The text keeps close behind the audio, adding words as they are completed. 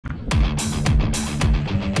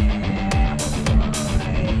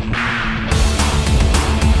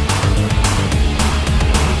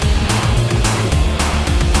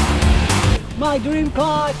shrimp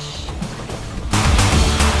catch.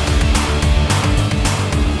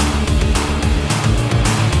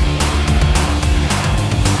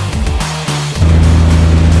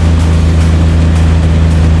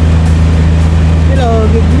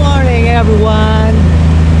 Hello, good morning everyone.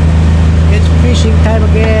 It's fishing time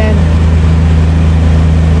again.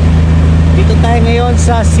 Dito tayo ngayon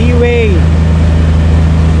sa Seaway.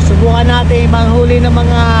 Subukan natin manghuli ng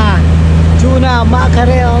mga tuna,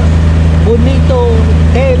 mackerel, bonito,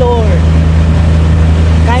 Tailor.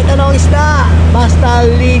 Kahit anong isda, basta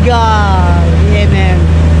legal. Yeah, man.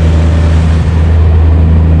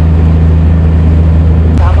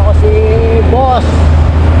 Tama ko si boss.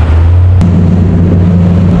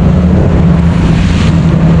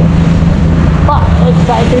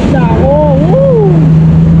 Excited na ako. Woo!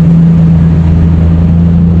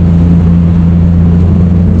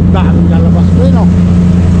 Daming lalabas ko yun, no?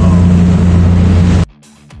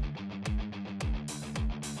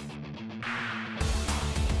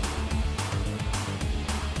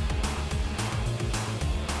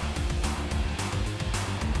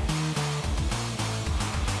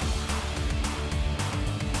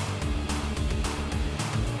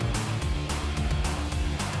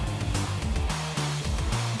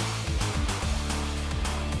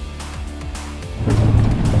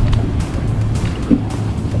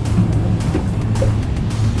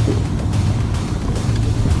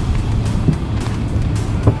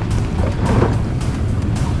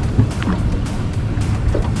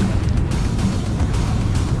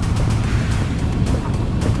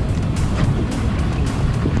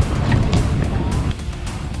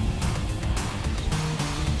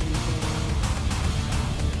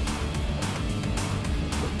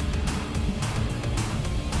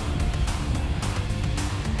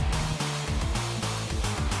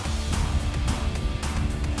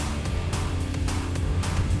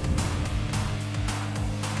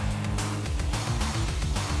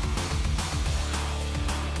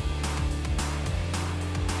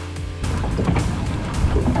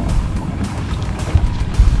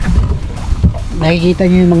 Nakikita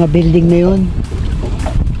niyo yung mga building na yun?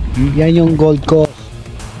 Yan yung Gold Coast.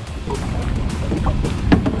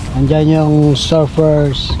 Andyan yung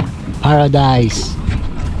Surfers Paradise.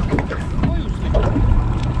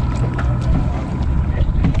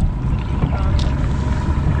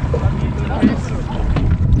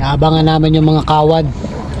 Naabangan namin yung mga kawan.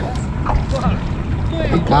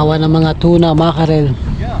 Kawan ng mga tuna, mackerel,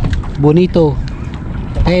 bonito,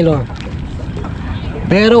 Tailor.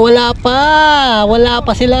 Pero wala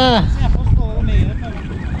pa sila.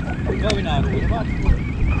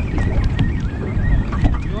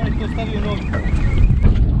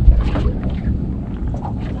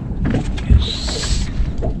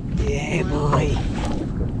 Yeah boy.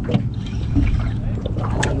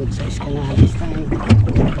 Good size ka na this time.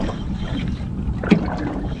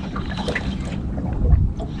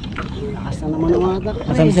 Lakas na naman ang atak.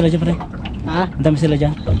 Ang dami sila dyan, pre. Ha? Ang dami sila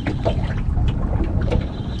dyan.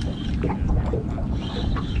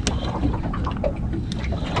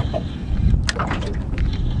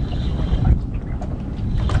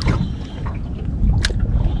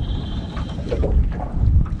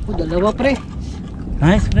 Dalawa pre.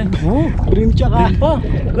 Nice, pre. Oh, Brim tsaka. brim pa.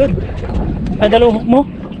 Good. Ay, dalawang hook mo.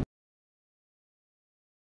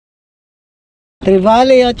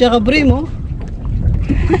 Trevally at tsaka brim, oh.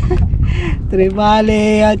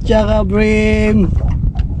 Trevally at tsaka brim.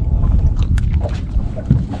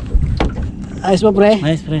 Ayos mo pre?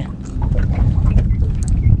 Nice, pre.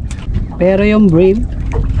 Pero yung brim,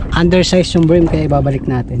 undersize yung brim kaya ibabalik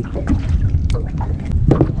natin.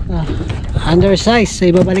 Undersize, so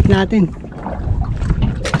ibabalik natin.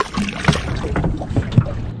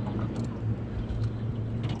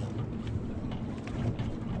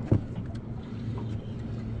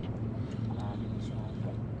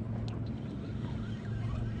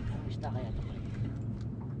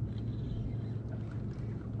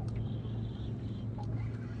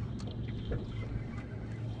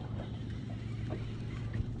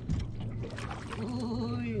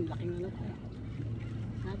 Uy, laking alat na.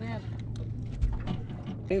 Naber.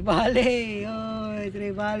 Trevally, oy,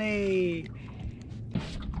 Trevally.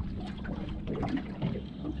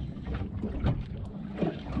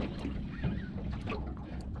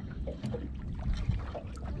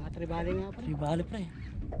 Mga Trevally nga pa. Trevally, pre.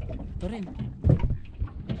 Ito rin.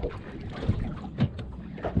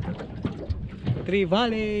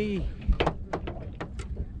 Trevally.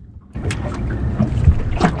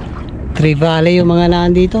 Trevally yung mga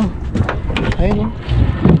nandito. Ayun, oh.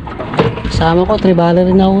 Kasama ko, Trevally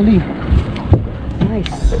rin nahuli.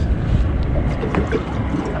 Nice.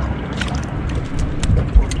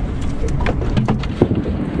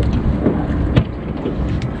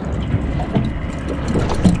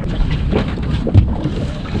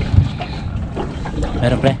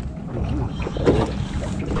 Meron pre.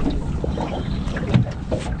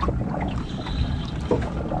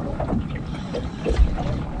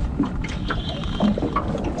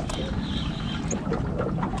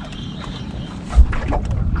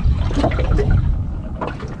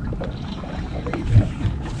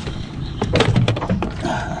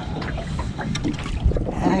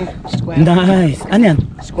 Ay, square. Nice. Ano yan?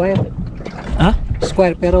 Square. Ha?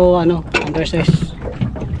 Square pero ano, undersize.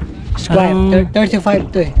 Square.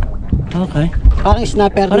 35 to eh. Okay. Parang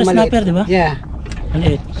snapper na Parang maliit. snapper, di ba? Yeah.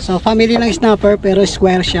 Maliit. So family ng snapper pero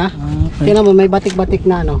square siya. Okay. Tingnan mo may batik-batik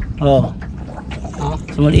na ano. Oo. Oh.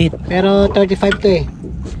 So maliit. Pero 35 to eh.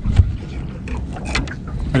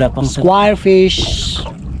 Wala pang Square fish.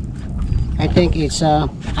 I think it's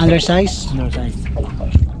undersize. size.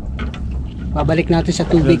 Babalik natin sa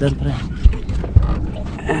Well tubig. done, pre.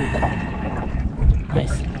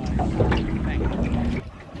 Nice.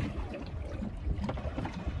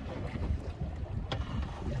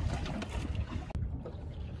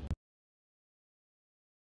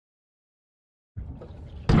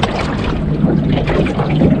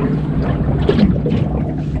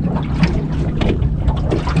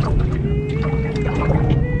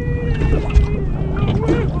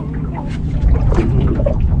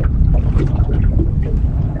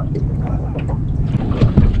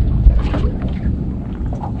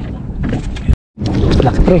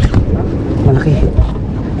 Laki pre. Malaki.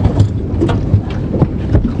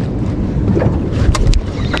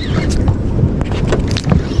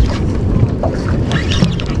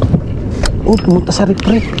 Oh, pumunta sa rip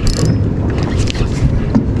pre.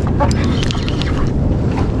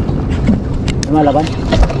 Lumalaban?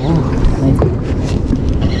 Oh. Nice.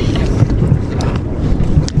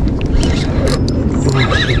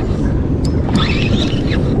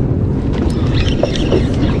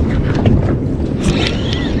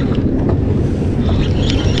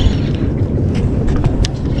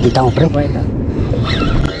 Kita mo pre.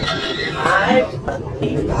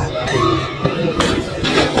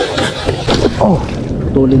 Oh,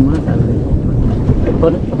 Tulin mo na sabi.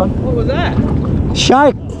 What was that?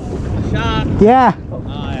 shark. Shark. Yeah. Oh,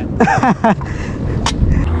 yeah.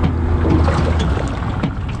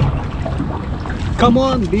 Come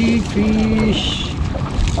on, big fish.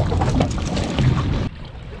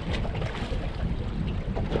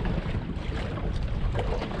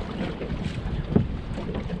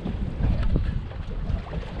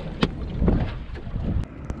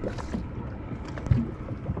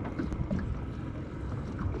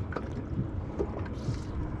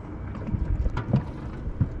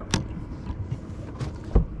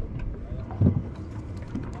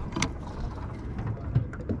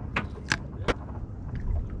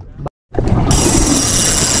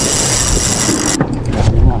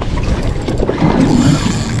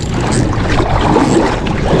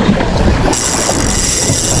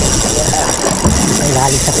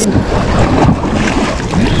 Alis sa pin.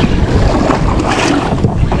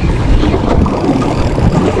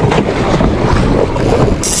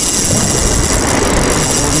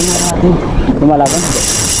 Lumalaban?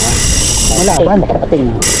 Malaban. Pating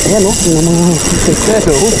na. Ayan o, yung mga pictures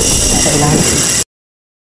o. Sa ilalim.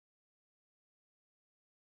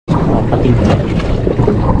 Pating.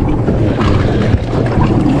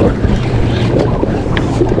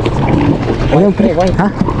 Ayan pre, ha?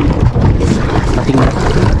 Pating na.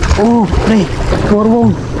 Oh, pre,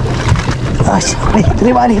 forward. Ay, pre,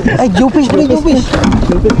 tribali. Ay, jewfish pre, jewfish.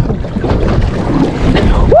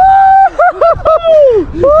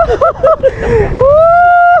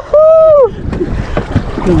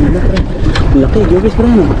 Laki, jewfish pa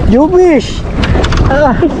rin. Jewfish.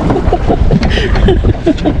 Ah.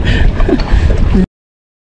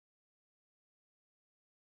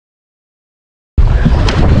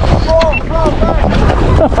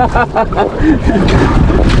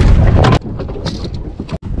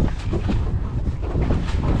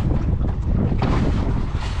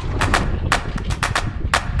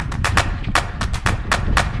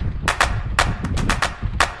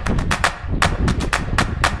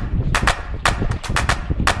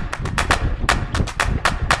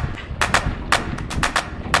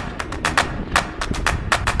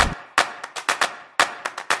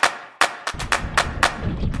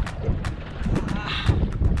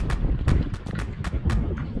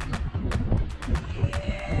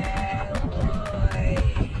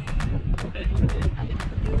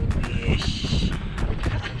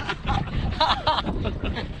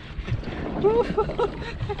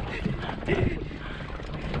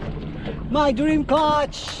 My dream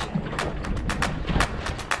catch!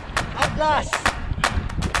 At last!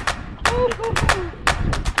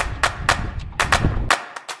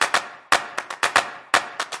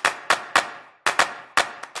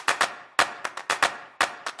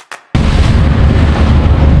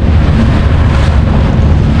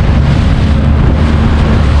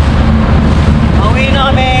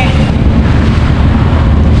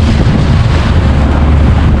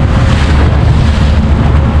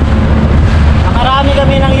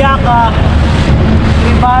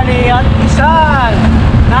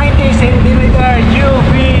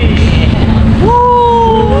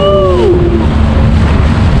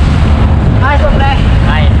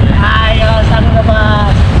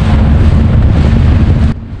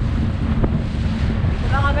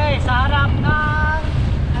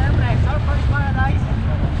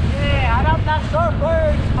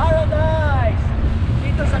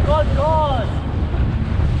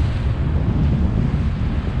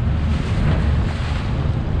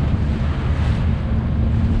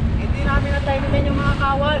 time din yung mga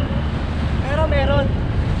kawan. Pero meron.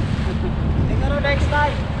 Siguro next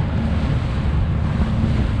time.